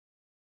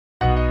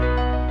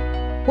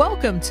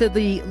Welcome to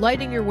the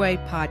Lighting Your Way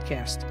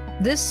podcast.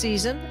 This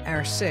season,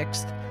 our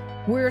sixth,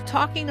 we're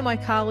talking to my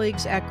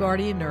colleagues at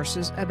Guardian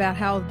Nurses about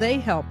how they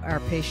help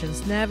our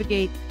patients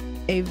navigate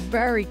a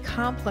very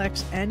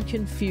complex and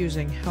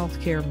confusing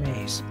healthcare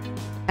maze.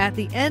 At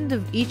the end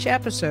of each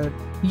episode,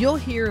 you'll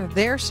hear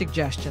their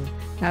suggestion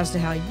as to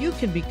how you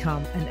can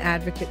become an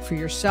advocate for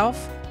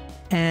yourself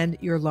and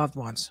your loved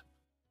ones.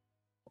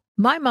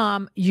 My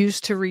mom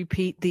used to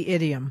repeat the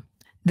idiom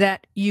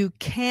that you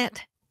can't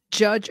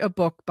judge a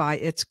book by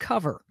its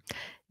cover,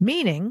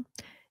 meaning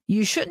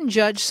you shouldn't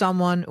judge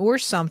someone or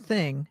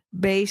something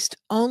based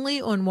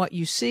only on what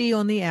you see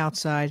on the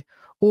outside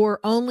or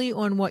only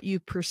on what you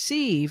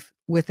perceive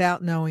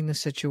without knowing the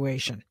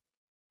situation.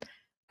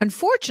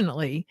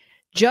 Unfortunately,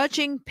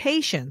 judging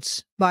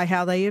patients by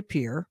how they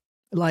appear,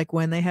 like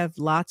when they have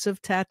lots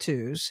of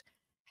tattoos,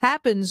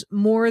 happens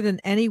more than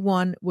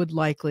anyone would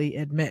likely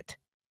admit.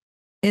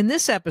 In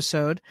this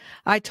episode,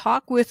 I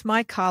talk with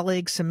my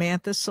colleague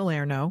Samantha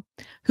Salerno,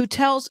 who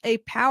tells a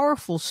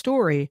powerful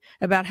story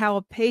about how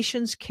a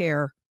patient's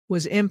care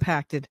was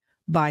impacted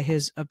by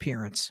his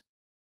appearance.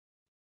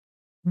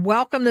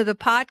 Welcome to the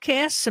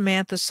podcast,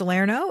 Samantha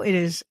Salerno. It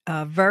is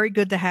very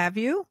good to have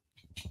you.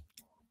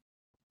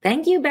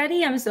 Thank you,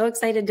 Betty. I'm so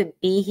excited to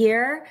be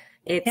here.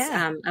 It's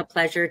a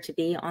pleasure to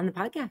be on the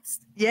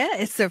podcast. Yeah,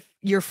 it's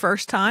your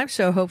first time,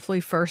 so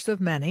hopefully first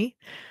of many.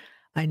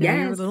 I know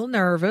you're a little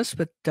nervous,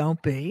 but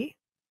don't be.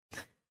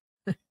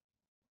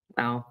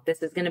 Well,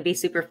 this is going to be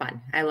super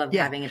fun. I love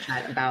having a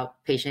chat about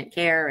patient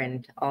care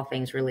and all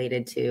things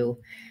related to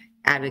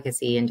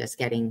advocacy and just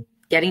getting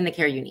the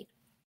care you need.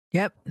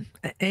 Yep.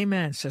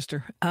 Amen,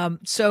 sister.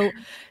 So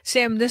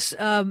Sam, this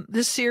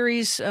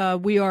series,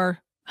 we are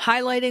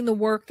highlighting the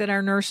work that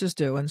our nurses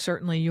do, and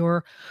certainly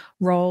your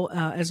role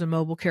as a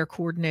mobile care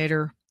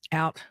coordinator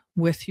out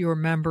with your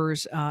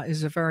members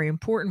is a very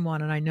important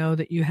one. And I know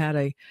that you had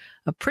a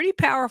pretty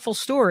powerful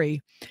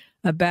story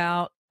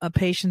about a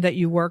patient that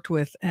you worked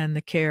with and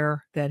the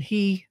care that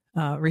he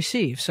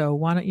received. So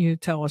why don't you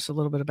tell us a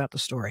little bit about the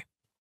story?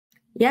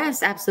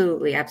 Yes,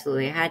 absolutely.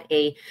 Absolutely. I had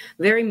a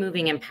very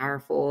moving and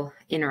powerful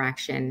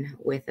interaction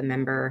with a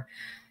member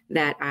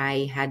that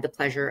I had the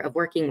pleasure of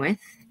working with.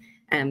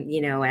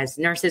 As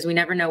nurses, we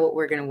never know what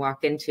we're going to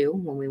walk into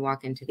when we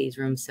walk into these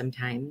rooms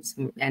sometimes.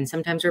 And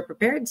sometimes we're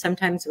prepared.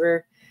 Sometimes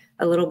we're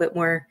a little bit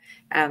more,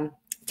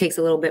 takes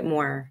a little bit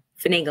more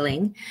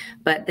finagling.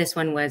 But this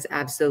one was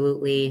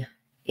absolutely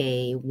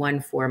a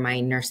one for my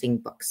nursing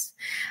books.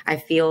 I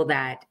feel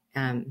that,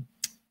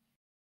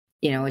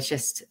 it's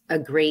just a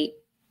great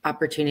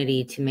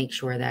opportunity to make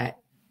sure that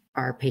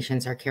our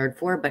patients are cared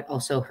for, but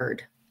also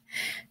heard.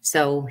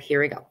 So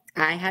here we go.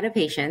 I had a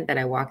patient that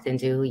I walked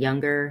into,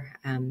 younger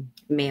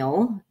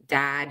male,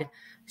 dad,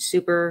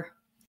 super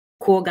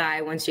cool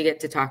guy once you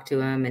get to talk to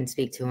him and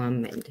speak to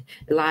him, and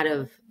a lot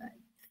of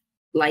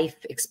life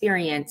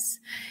experience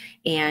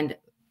and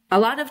a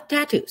lot of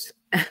tattoos.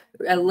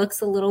 It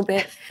looks a little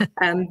bit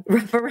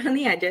rough around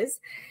the edges,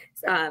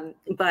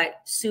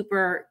 but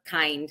super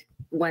kind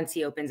once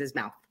he opens his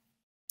mouth.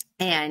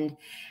 And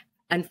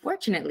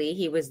unfortunately,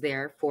 he was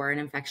there for an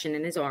infection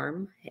in his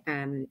arm,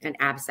 an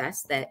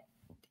abscess that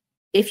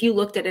if you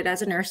looked at it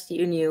as a nurse,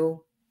 you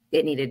knew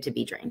it needed to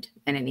be drained,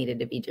 and it needed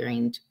to be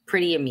drained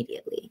pretty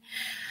immediately.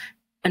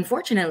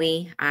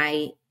 Unfortunately,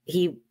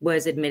 he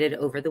was admitted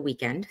over the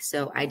weekend,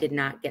 so I did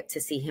not get to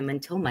see him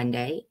until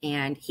Monday,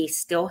 and he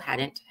still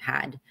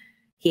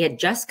he had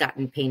just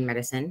gotten pain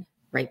medicine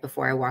right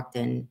before I walked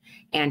in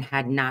and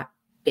had not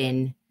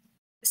been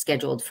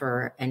scheduled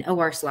for an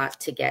OR slot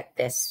to get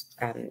this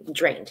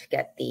drained,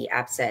 get the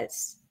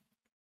abscess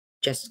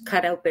just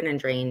cut open and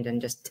drained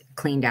and just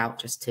cleaned out,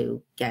 just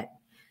to get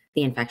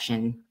the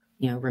infection,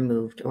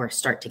 removed, or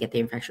start to get the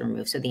infection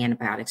removed so the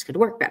antibiotics could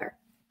work better.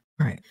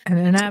 Right. And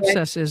an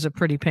abscess is a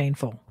pretty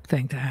painful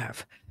thing to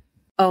have.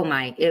 Oh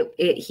my,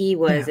 he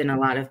was in a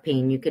lot of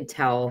pain. You could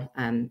tell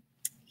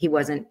he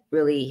was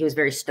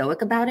very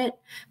stoic about it,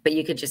 but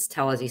you could just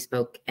tell as he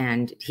spoke,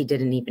 and he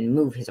didn't even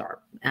move his arm.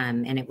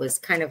 And it was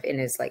kind of in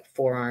his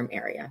forearm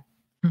area.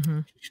 Mm-hmm.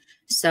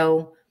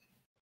 So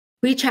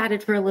we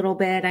chatted for a little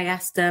bit. I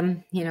asked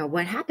him,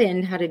 what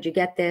happened? How did you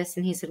get this?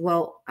 And he said,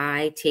 well,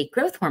 I take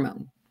growth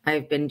hormone.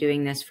 I've been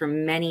doing this for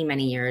many,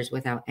 many years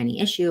without any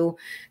issue.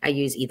 I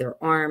use either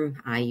arm.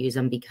 I use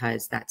them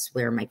because that's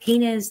where my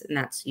pain is. And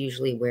that's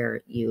usually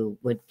where you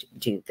would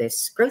do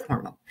this growth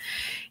hormone.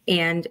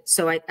 And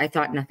so I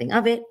thought nothing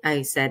of it.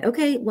 I said,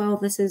 okay, well,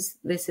 this is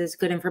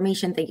good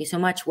information. Thank you so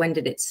much. When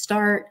did it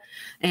start?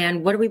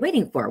 And what are we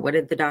waiting for? What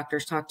did the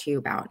doctors talk to you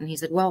about? And he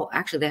said, well,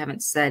 actually, they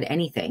haven't said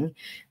anything.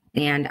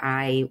 And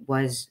I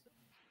was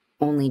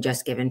only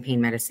just given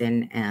pain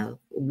medicine,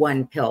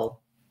 one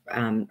pill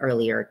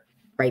earlier,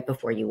 right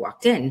before you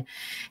walked in.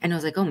 And I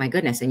was like, oh my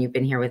goodness. And you've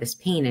been here with this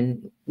pain.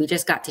 And we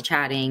just got to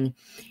chatting,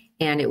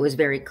 and it was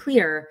very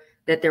clear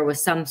that there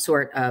was some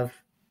sort of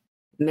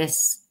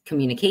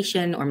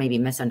miscommunication or maybe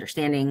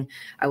misunderstanding.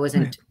 I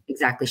wasn't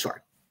exactly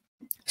sure.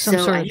 Some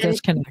sort of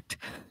disconnect.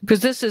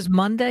 Because this is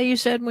Monday, you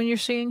said, when you're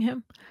seeing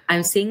him?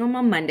 I'm seeing him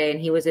on Monday, and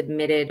he was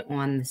admitted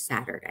on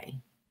Saturday.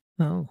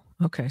 Oh,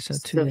 okay. So 2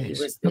 So he days.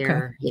 was Okay.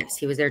 there. Yes,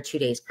 he was there 2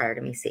 days prior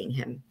to me seeing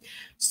him.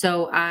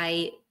 So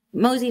I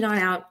moseyed on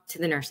out to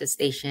the nurse's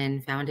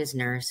station, found his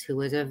nurse, who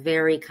was a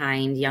very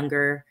kind,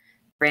 younger,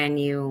 brand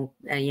new,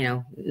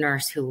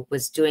 nurse who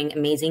was doing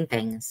amazing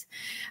things.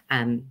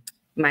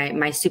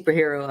 My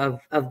superhero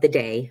of the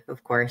day,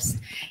 of course.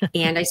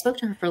 And I spoke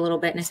to her for a little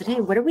bit, and I said, "Hey,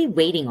 what are we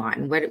waiting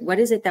on? What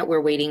is it that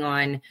we're waiting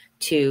on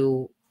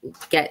to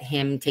get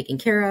him taken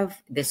care of?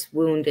 This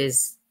wound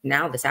is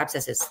now this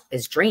abscess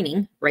is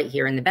draining right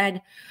here in the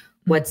bed.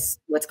 Mm.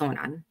 What's going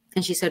on?"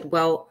 And she said,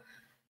 "Well,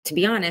 to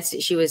be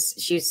honest,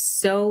 she's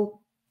so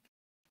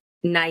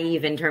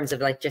naive in terms of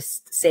like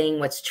just saying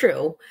what's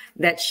true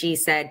that she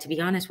said, to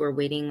be honest, we're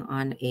waiting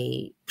on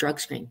a drug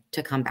screen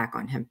to come back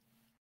on him."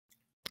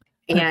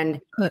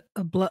 And a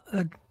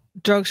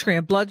drug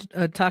screen,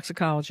 a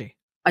toxicology.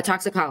 a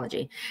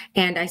toxicology.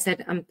 And I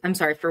said, I'm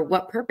sorry, for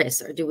what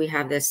purpose? Or do we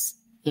have this,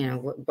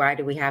 why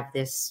do we have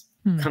this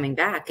coming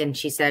back? And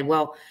she said,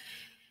 well,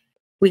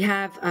 we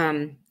have,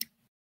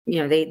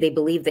 they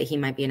believe that he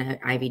might be an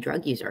IV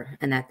drug user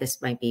and that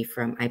this might be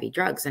from IV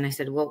drugs. And I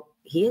said, well,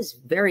 he is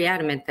very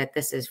adamant that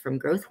this is from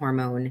growth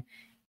hormone.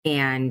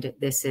 And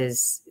this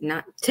is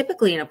not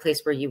typically in a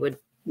place where you would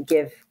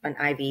give an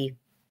IV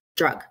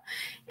drug.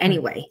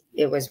 Anyway,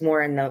 it was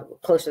more in the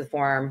close to the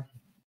forearm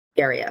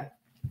area.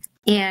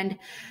 And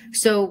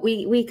so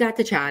we got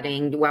to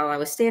chatting. While I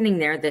was standing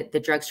there, the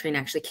drug screen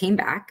actually came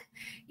back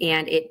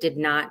and it did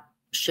not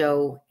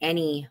show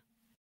any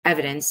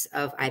evidence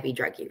of IV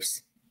drug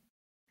use.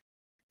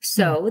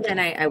 So then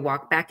I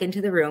walked back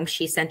into the room.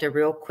 She sent a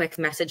real quick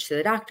message to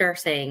the doctor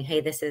saying,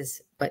 hey, this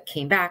is what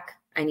came back.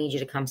 I need you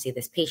to come see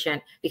this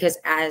patient. Because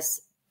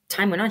as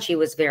time went on, she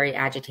was very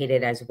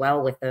agitated as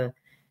well with the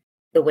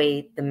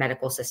way the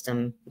medical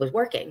system was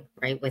working,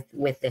 right,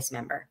 with this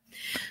member.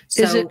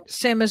 So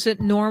is it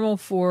normal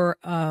for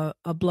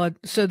a blood?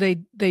 So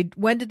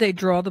when did they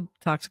draw the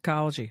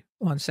toxicology?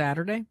 On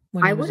Saturday?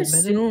 When I would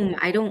assume,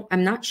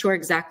 I'm not sure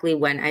exactly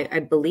when. I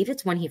believe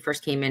it's when he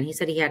first came in. He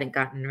said he hadn't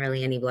gotten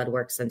really any blood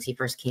work since he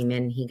first came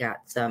in. He got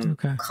some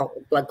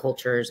blood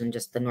cultures and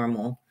just the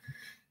normal.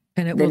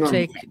 And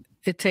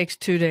it takes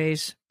 2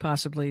 days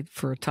possibly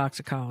for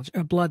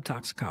a blood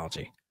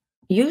toxicology.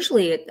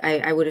 Usually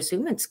I would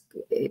assume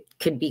it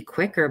could be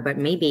quicker, but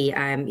maybe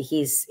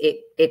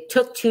it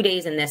took 2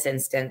 days in this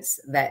instance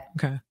that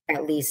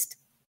at least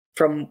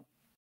from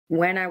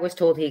when I was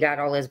told he got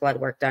all his blood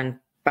work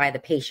done by the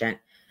patient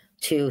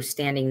to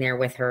standing there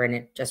with her and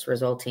it just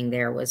resulting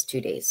there was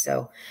 2 days.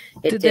 So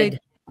did they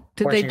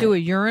do a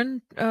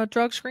urine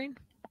drug screen?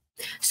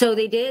 So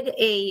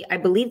I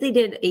believe they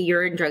did a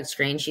urine drug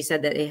screen. She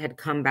said that they had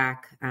come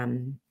back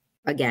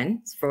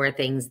again for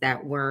things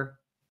that were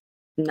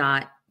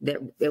not, that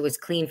it was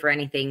clean for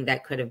anything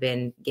that could have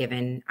been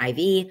given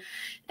IV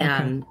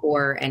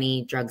or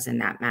any drugs in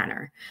that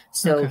manner.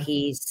 So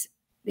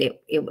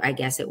I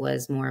guess it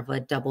was more of a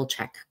double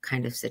check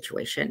kind of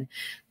situation.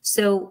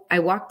 So I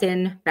walked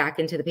back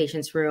into the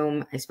patient's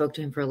room. I spoke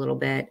to him for a little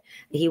bit.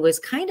 He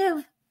was I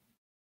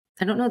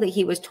don't know that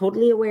he was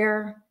totally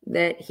aware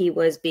that he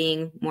was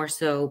being more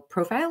so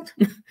profiled.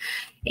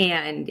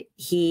 And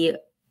it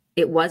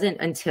wasn't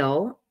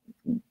until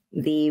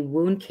the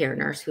wound care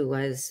nurse, who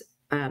was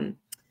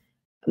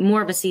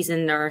more of a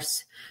seasoned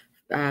nurse,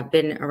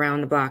 been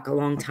around the block a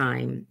long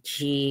time,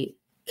 she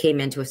came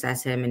in to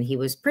assess him and he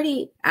was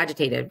pretty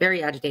agitated,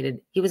 very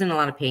agitated. He was in a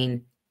lot of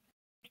pain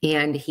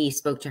and he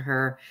spoke to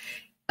her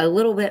a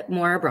little bit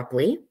more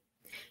abruptly.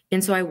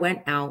 And so I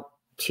went out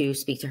to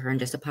speak to her and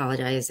just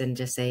apologize and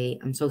just say,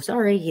 I'm so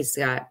sorry. He's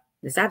got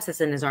this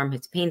abscess in his arm.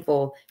 It's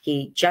painful.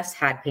 He just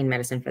had pain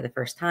medicine for the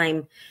first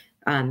time.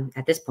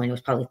 At this point, it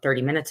was probably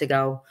 30 minutes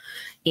ago.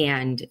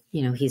 And,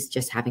 he's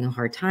just having a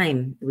hard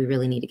time. We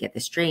really need to get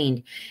this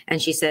drained.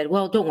 And she said,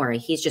 well, don't worry.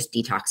 He's just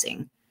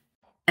detoxing.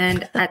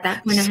 And at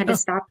that point, I had to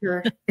stop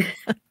her.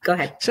 Go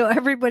ahead. So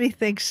everybody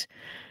thinks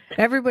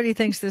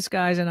this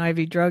guy's an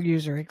IV drug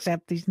user,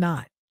 except he's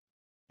not.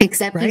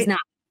 Except he's not.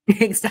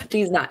 Except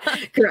he's not.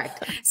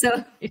 Correct.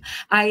 So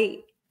I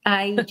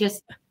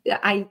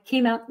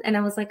came out and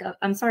I was like,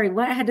 I'm sorry,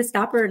 what? I had to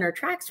stop her in her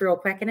tracks real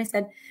quick. And I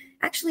said,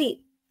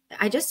 actually,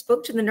 I just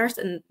spoke to the nurse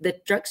and the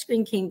drug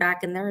screen came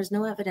back and there is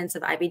no evidence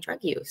of IV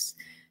drug use,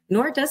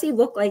 nor does he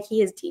look like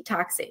he is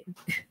detoxing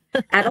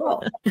at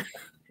all.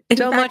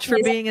 So much for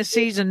being a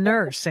seasoned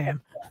nurse,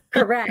 Sam.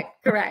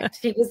 Correct.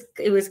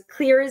 It was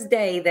clear as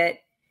day that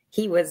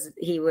he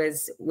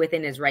was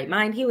within his right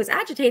mind. He was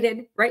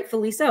agitated,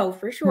 rightfully so,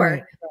 for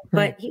sure,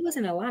 but he was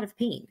in a lot of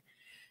pain.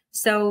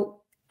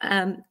 So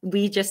I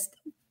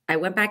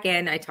went back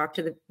in, I talked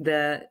to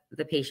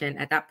the patient.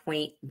 At that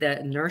point,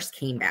 the nurse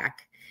came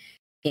back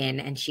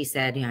in and she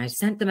said, I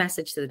sent the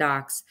message to the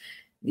docs.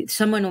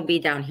 Someone will be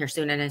down here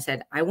soon. And I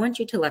said, I want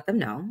you to let them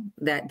know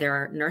that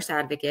their nurse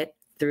advocate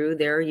through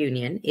their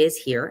union is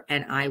here.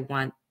 And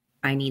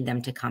I need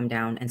them to come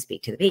down and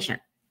speak to the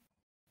patient.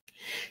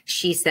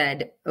 She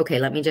said, okay,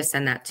 let me just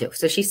send that too.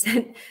 So she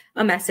sent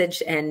a message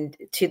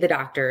to the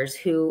doctors,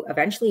 who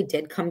eventually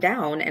did come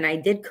down. And I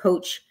did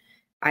coach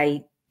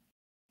the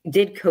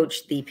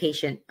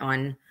patient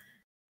on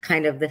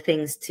kind of the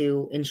things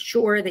to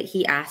ensure that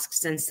he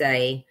asks and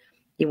say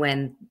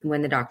when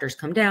the doctors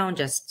come down,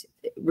 just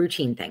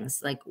routine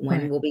things like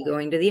when we'll be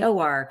going to the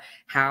OR,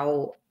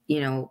 how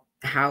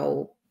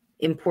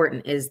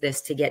important is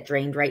this to get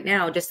drained right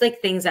now? Just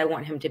like things I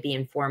want him to be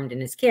informed in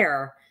his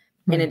care,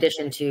 in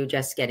addition to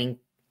just getting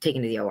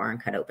taken to the OR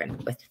and cut open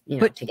with,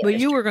 but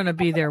you were going to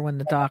be there when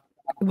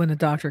the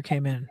doctor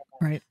came in,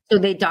 right? So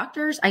the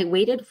doctors, I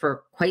waited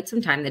for quite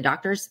some time. The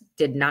doctors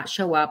did not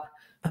show up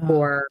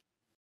for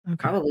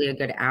probably a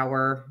good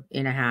hour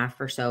and a half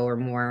or so or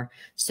more.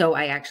 So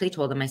I actually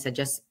told them, I said,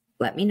 just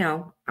let me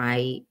know.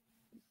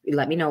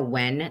 Let me know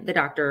when the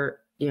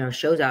doctor,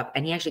 shows up.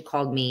 And he actually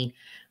called me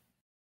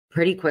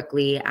pretty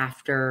quickly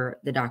after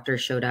the doctor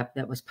showed up.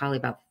 That was probably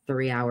about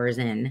 3 hours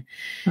in.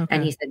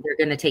 And he said, they're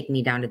going to take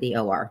me down to the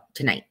OR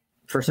tonight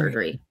for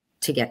surgery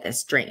to get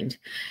this drained.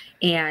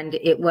 And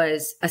it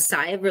was a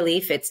sigh of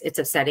relief. It's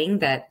upsetting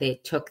that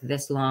they took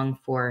this long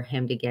for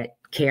him to get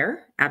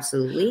care.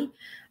 Absolutely.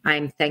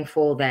 I'm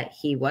thankful that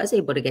he was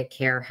able to get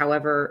care.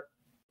 However,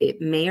 it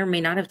may or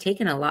may not have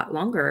taken a lot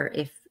longer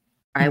if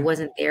I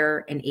wasn't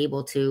there and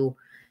able to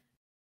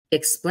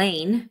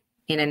explain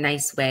in a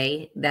nice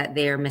way that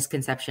their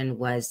misconception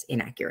was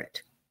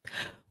inaccurate.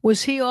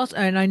 Was he also,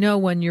 and I know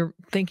when you're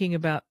thinking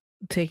about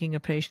taking a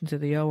patient to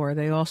the OR,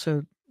 they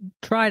also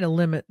try to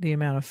limit the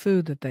amount of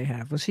food that they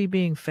have. Was he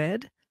being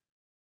fed?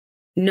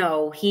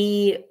 No,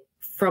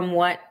 from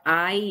what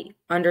I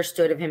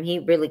understood of him, he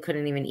really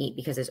couldn't even eat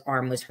because his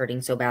arm was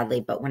hurting so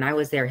badly. But when I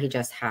was there, he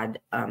just had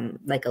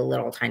like a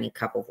little tiny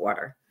cup of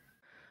water.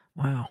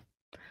 Wow.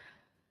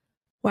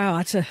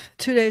 Wow. 2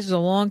 days is a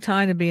long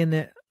time to be in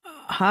the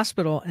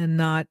hospital and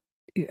not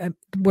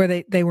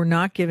where they were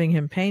not giving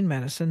him pain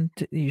medicine,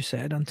 you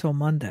said, until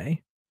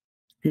Monday.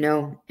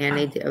 No,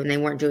 and they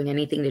weren't doing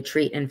anything to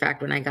treat. In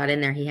fact, when I got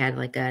in there, he had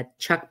like a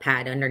chuck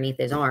pad underneath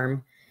his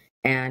arm,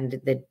 and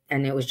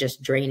it was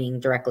just draining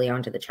directly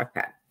onto the chuck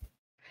pad.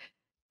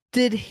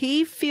 Did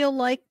he feel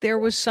like there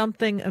was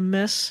something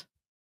amiss?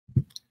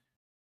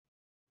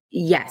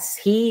 Yes,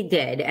 he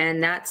did.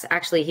 And that's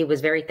actually, he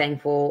was very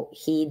thankful.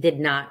 He did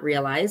not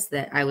realize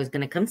that I was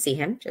going to come see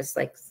him, just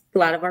like a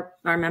lot of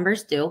our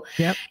members do.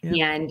 Yep.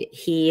 And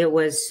he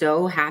was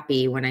so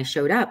happy when I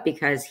showed up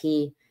because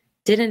he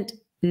didn't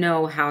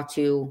know how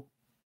to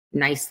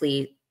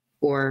nicely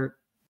or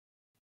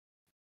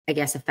I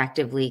guess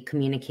effectively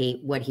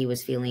communicate what he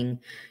was feeling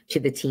to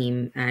the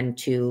team and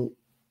to,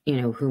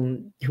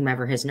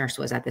 whomever his nurse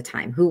was at the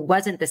time, who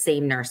wasn't the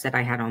same nurse that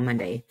I had on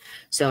Monday.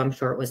 So I'm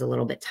sure it was a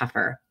little bit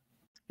tougher.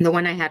 The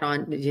one I had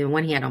on,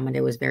 one he had on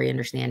Monday was very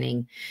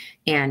understanding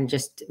and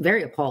just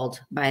very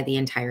appalled by the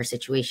entire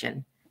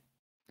situation.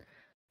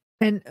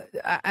 And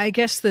I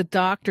guess the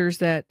doctors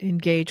that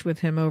engaged with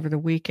him over the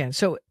weekend.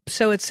 So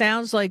it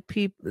sounds like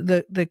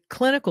the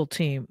clinical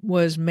team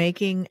was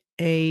making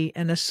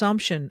an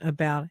assumption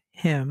about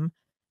him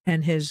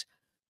and his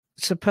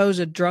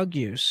supposed drug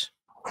use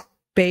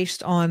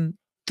based on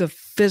the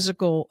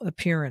physical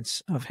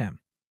appearance of him.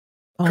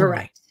 Only.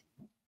 Correct.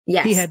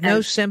 Yes. He had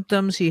no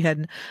symptoms.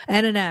 And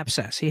an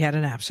abscess. He had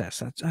an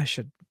abscess. I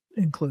should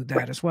include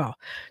that as well.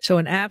 So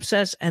an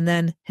abscess and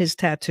then his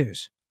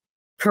tattoos.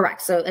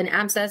 Correct. So an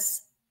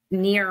abscess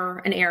near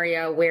an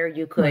area where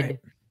you could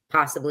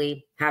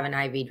possibly have an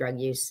IV drug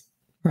use,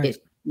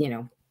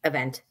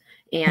 event,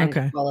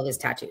 and all of his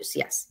tattoos.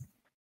 Yes.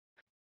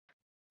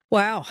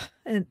 Wow.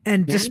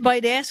 And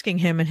despite asking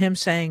him and him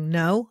saying,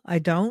 no, I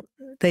don't,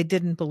 they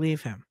didn't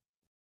believe him.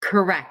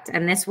 Correct.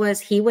 And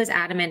he was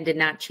adamant, did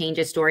not change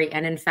his story.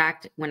 And in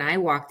fact, when I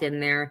walked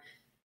in there,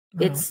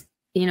 it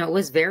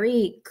was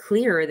very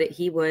clear that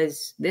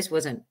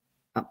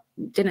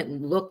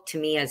didn't look to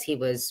me as he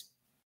was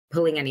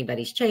pulling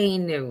anybody's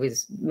chain. It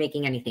was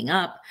making anything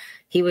up.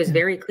 He was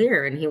very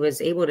clear and he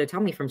was able to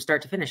tell me from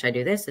start to finish, I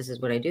do this. This is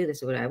what I do. This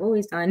is what I've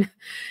always done.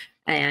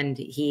 And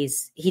he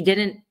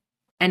said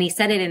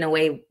it in a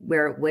way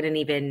where it wouldn't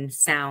even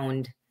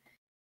sound,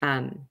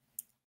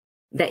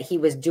 that he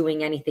was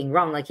doing anything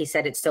wrong. Like he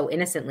said it so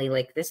innocently,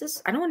 like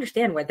I don't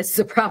understand why this is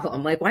a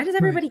problem. Like, why does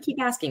everybody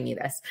keep asking me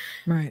this?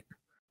 Right.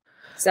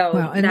 So,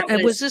 wow.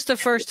 And was this the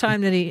first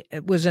time that he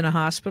was in a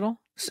hospital,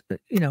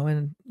 in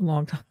a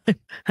long time?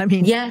 I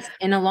mean, yes,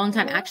 in a long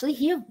time. Actually,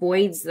 he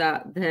avoids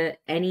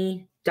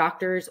any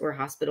doctors or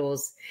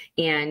hospitals.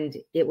 And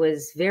it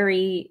was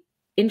very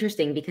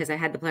interesting because I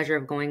had the pleasure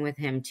of going with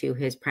him to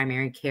his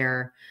primary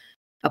care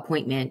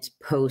appointment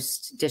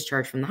post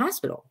discharge from the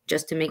hospital,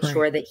 just to make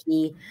sure that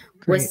he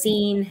was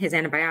seen, his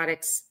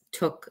antibiotics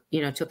took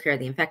care of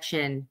the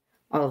infection,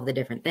 all of the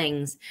different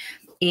things.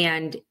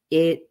 And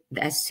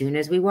as soon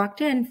as we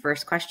walked in,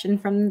 first question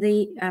from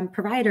the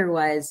provider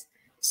was,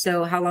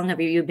 so how long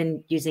have you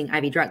been using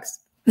IV drugs?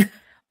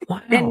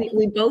 Wow. And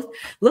we both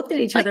looked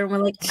at each other and we're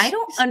like, I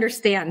don't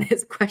understand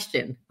this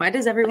question. Why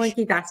does everyone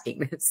keep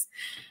asking this?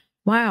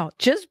 Wow.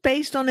 Just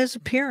based on his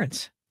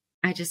appearance.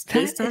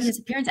 Based on his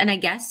appearance, and I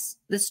guess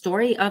the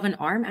story of an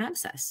arm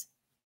abscess.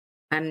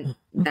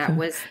 That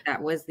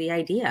was the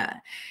idea.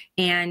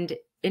 And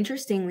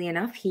interestingly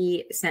enough,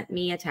 he sent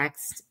me a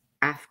text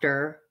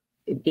after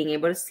being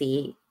able to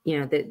see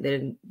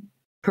the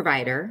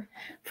provider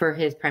for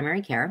his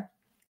primary care.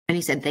 And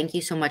he said, "Thank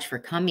you so much for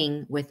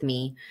coming with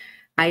me.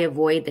 I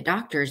avoid the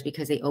doctors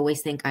because they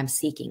always think I'm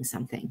seeking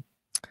something."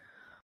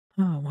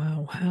 Oh,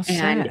 wow. How And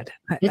sad. it's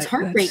That's,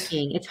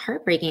 heartbreaking. It's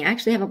heartbreaking. I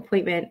actually have an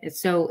appointment.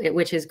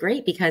 Which is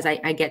great because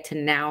I get to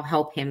now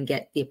help him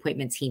get the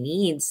appointments he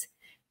needs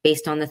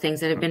based on the things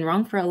that have been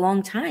wrong for a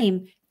long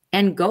time,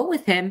 and go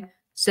with him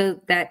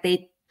so that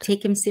they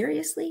take him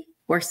seriously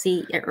or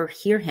see or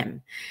hear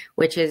him,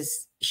 which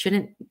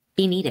shouldn't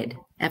be needed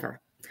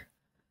ever.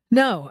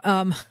 no.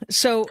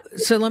 So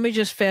let me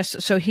just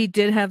fast. So he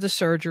did have the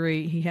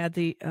surgery. He had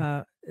the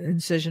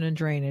incision and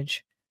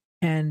drainage.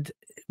 And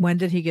when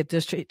did he get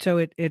discharged? So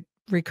it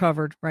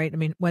recovered, right? I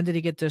mean, when did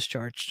he get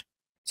discharged?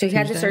 So he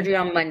had the Tuesday? surgery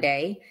on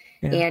Monday,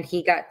 Yeah. and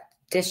he got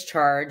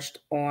discharged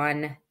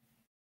on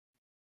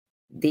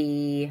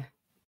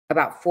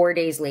about 4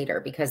 days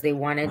later because they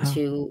wanted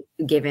to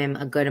give him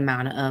a good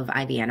amount of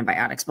IV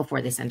antibiotics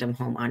before they sent him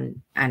home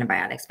on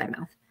antibiotics by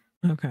mouth.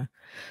 Okay.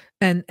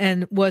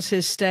 And was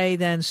his stay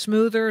then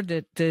smoother?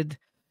 Did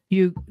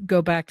you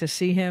go back to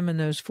see him in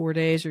those 4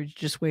 days, or did you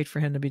just wait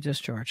for him to be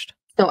discharged?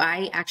 So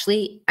I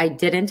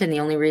didn't, and the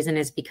only reason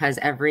is because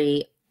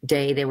every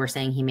day they were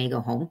saying he may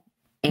go home,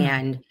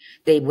 and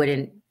they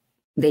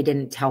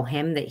didn't tell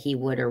him that he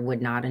would or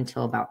would not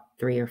until about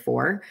 3 or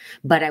 4.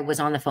 But I was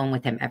on the phone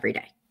with him every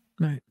day.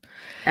 Right.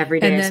 Every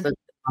day I spoke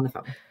on the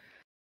phone.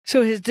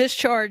 So his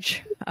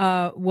discharge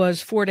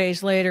was 4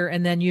 days later,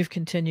 and then you've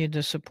continued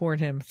to support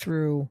him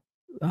through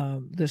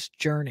this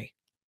journey.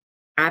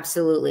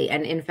 Absolutely.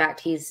 And in fact,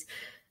 he's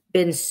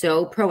been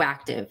so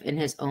proactive in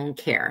his own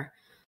care,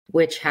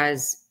 which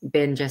has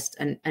been just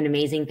an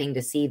amazing thing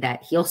to see,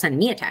 that he'll send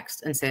me a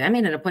text and say, "I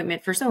made an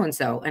appointment for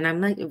so-and-so." And I'm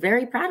like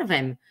very proud of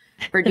him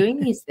for doing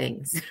these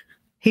things.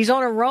 He's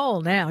on a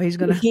roll now. He's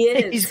got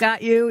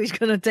you. He's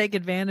going to take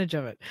advantage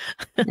of it.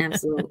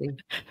 Absolutely.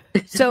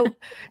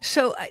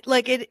 So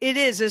like it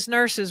is, as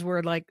nurses,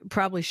 we're like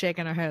probably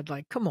shaking our head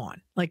like, come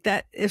on, like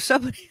that. If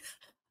somebody,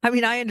 I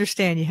mean, I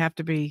understand you have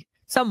to be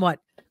somewhat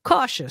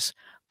cautious,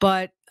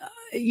 but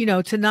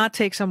to not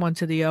take someone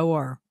to the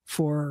OR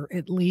for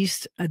at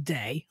least a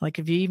day, like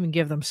if you even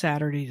give them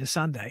Saturday to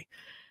Sunday,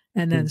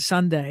 and then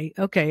Sunday,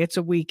 okay, it's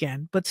a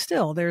weekend, but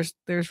still there's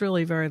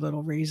really very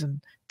little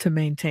reason to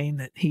maintain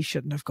that he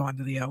shouldn't have gone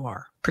to the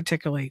OR,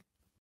 particularly,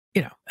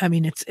 I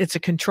mean, it's a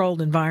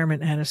controlled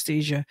environment,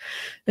 anesthesia,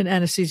 and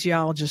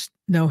anesthesiologists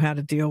know how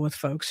to deal with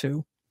folks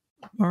who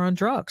are on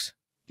drugs,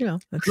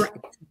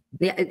 Correct.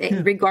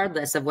 Yeah.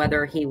 Regardless of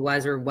whether he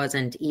was or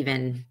wasn't,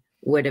 even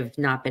would have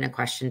not been a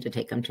question to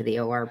take him to the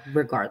OR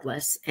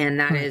regardless. And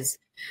that is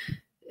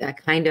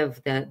kind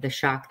of the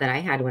shock that I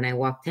had when I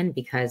walked in,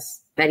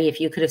 because Betty, if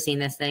you could have seen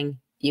this thing,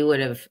 you would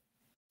have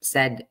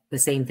said the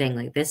same thing.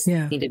 Like, this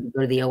needed to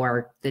go to the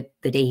OR the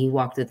day he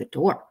walked through the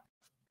door.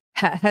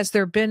 Has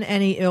there been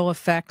any ill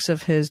effects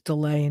of his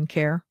delay in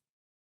care?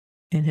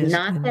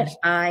 Not that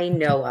I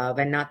know of,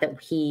 and not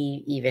that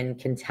he even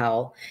can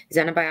tell. His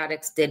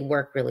antibiotics did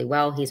work really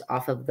well. He's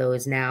off of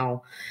those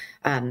now.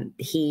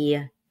 He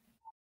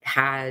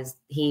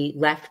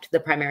left the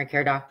primary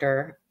care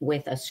doctor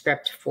with a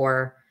script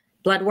for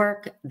blood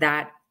work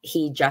that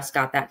he just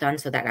got that done.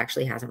 So that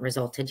actually hasn't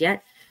resulted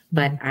yet,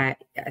 but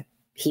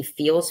he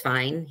feels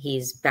fine.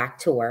 He's back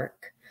to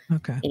work.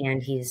 Okay.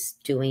 And he's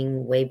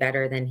doing way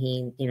better than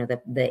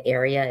the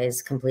area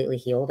is completely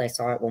healed. I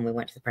saw it when we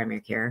went to the primary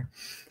care.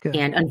 Good.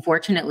 And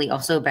unfortunately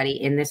also, Betty,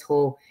 in this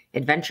whole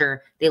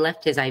adventure, they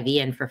left his IV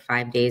in for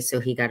 5 days. So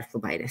he got a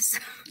phlebitis.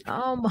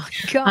 Oh my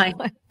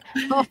God.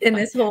 In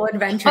this whole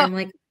adventure, I'm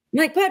like,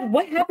 "God,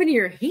 what happened to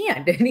your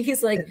hand?" And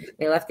he's like,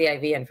 "They left the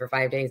IV in for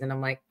 5 days." And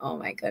I'm like, "Oh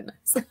my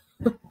goodness."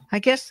 I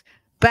guess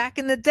back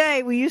in the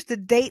day, we used to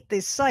date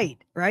the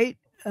site, right?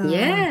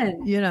 Yeah.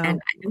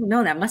 And I don't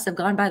know, that must have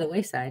gone by the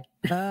wayside.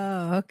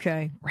 Oh,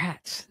 okay.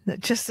 Rats.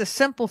 Just a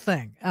simple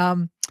thing.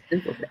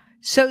 Simple thing.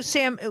 So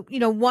Sam,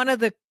 one of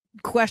the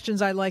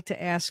questions I like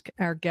to ask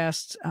our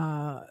guests,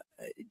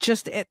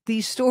 just at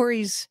these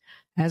stories,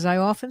 as I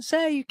often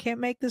say, you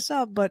can't make this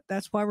up, but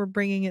that's why we're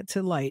bringing it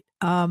to light.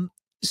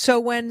 So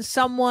when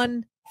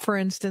someone, for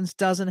instance,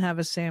 doesn't have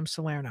a Sam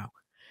Salerno,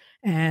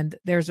 and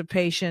there's a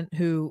patient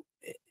who,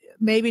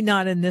 maybe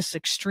not in this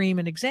extreme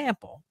an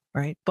example,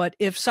 right? But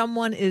if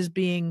someone is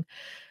being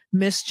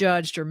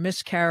misjudged or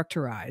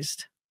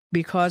mischaracterized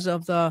because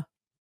of the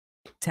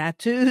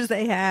tattoos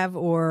they have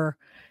or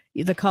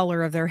the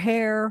color of their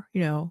hair,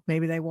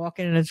 maybe they walk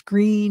in and it's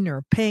green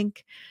or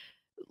pink,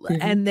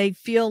 and they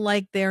feel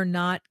like they're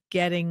not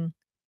getting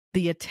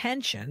the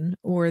attention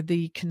or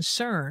the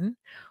concern,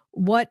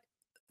 what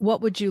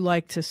would you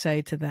like to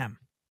say to them?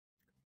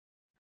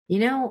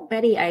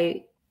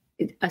 Betty,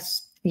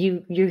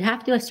 you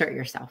have to assert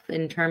yourself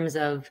in terms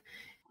of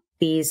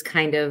these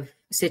kind of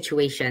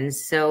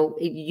situations. So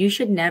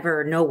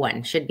no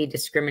one should be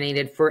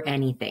discriminated for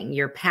anything.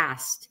 Your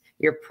past,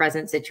 your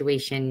present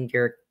situation,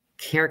 your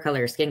hair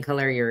color, skin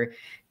color, your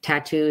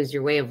tattoos,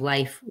 your way of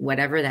life,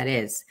 whatever that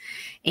is.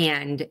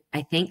 And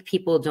I think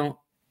people don't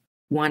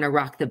want to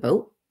rock the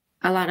boat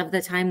a lot of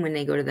the time when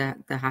they go to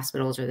the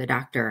hospitals or the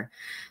doctor.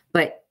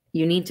 But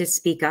you need to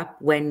speak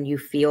up when you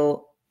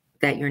feel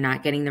that you're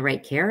not getting the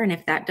right care. And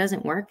if that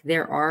doesn't work,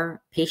 there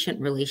are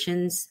patient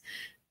relations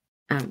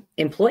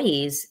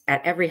employees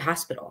at every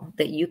hospital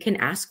that you can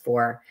ask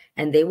for,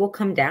 and they will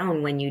come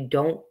down when you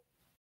don't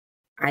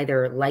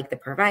either like the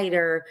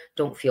provider,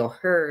 don't feel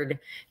heard,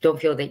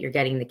 don't feel that you're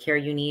getting the care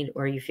you need,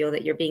 or you feel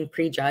that you're being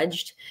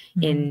prejudged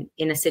in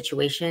a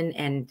situation,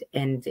 and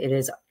it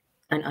is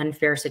an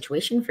unfair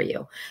situation for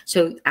you.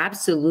 So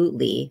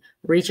absolutely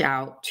reach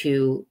out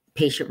to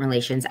patient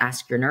relations,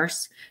 ask your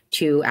nurse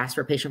to ask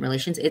for patient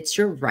relations. It's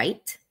your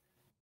right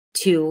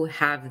to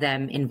have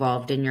them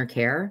involved in your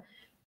care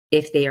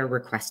if they are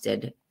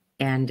requested.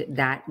 And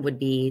that would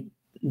be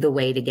the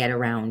way to get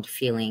around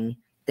feeling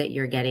that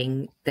you're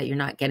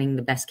not getting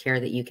the best care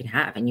that you can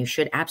have. And you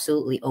should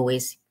absolutely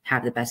always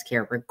have the best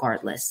care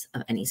regardless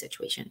of any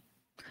situation.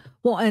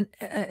 Well, and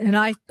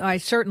I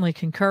certainly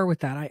concur with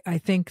that. I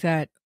think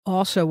that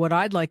also what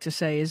I'd like to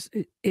say is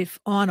if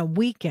on a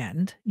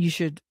weekend, you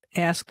should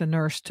ask the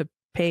nurse to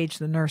page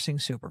the nursing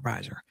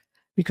supervisor,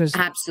 because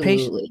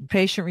absolutely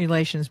patient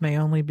relations may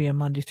only be a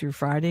Monday through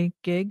Friday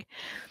gig.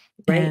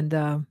 Right. And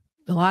a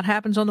lot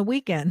happens on the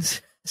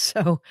weekends.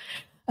 So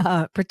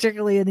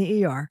particularly in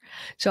the ER.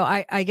 So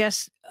I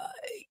guess,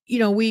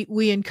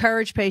 we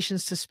encourage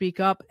patients to speak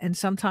up, and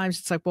sometimes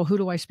it's like, well, who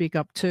do I speak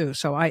up to?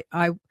 So I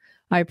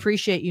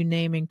appreciate you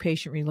naming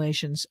patient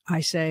relations. I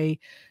say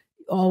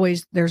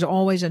there's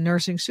always a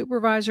nursing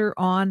supervisor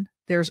on.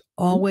 There's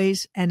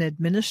always an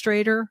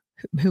administrator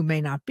who may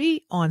not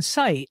be on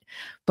site,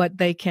 but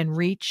they can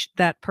reach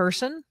that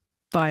person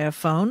via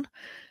phone.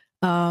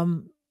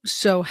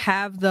 So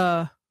have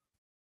the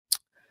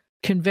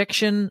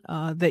conviction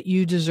that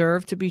you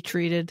deserve to be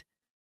treated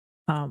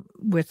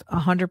with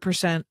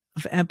 100%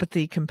 of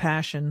empathy,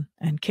 compassion,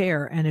 and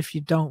care. And if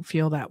you don't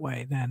feel that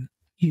way, then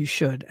you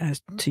should,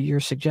 as to your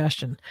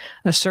suggestion,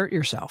 assert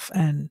yourself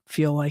and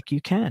feel like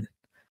you can.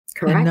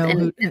 Correct.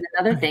 And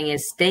another thing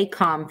is stay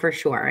calm for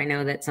sure. I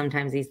know that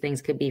sometimes these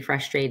things could be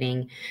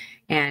frustrating.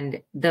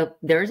 And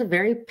there's a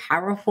very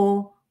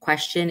powerful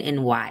question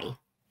in why,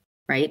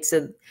 right?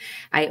 So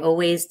I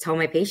always tell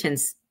my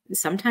patients,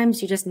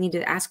 sometimes you just need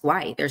to ask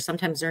why.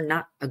 Sometimes they're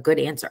not a good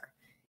answer.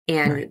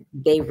 And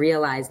they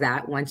realize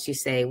that once you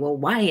say, well,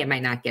 why am I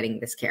not getting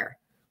this care?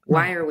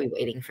 Why are we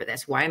waiting for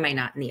this? Why am I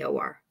not in the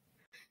OR?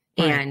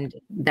 And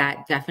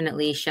that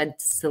definitely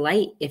sheds the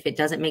light. If it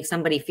doesn't make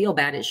somebody feel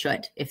bad, it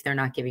should, if they're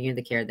not giving you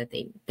the care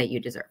that you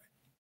deserve.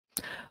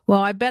 Well,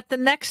 I bet the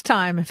next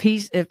time, if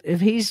he's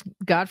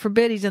God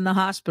forbid he's in the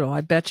hospital,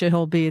 I bet you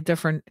he'll be a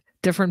different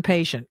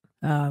patient,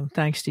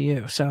 thanks to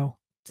you. So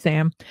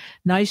Sam,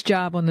 nice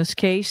job on this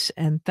case,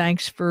 and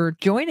thanks for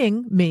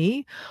joining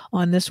me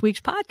on this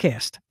week's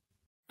podcast.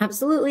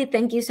 Absolutely.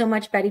 Thank you so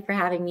much, Betty, for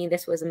having me.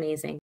 This was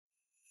amazing.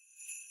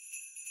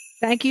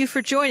 Thank you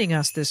for joining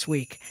us this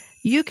week.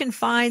 You can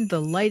find the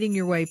Lighting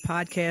Your Way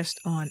podcast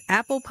on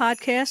Apple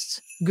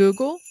Podcasts,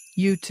 Google,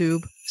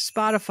 YouTube,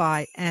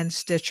 Spotify, and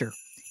Stitcher.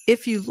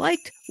 If you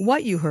liked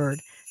what you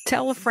heard,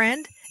 tell a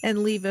friend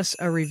and leave us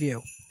a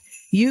review.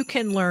 You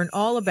can learn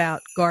all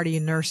about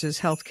Guardian Nurses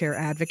Healthcare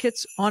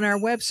Advocates on our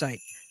website,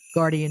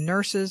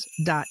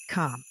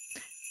 guardiannurses.com.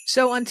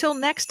 So until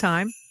next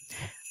time,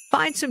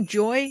 find some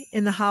joy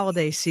in the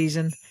holiday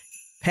season,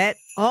 pet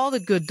all the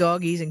good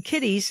doggies and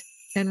kitties,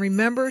 and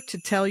remember to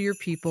tell your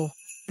people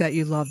that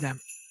you love them.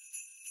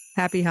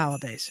 Happy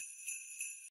holidays.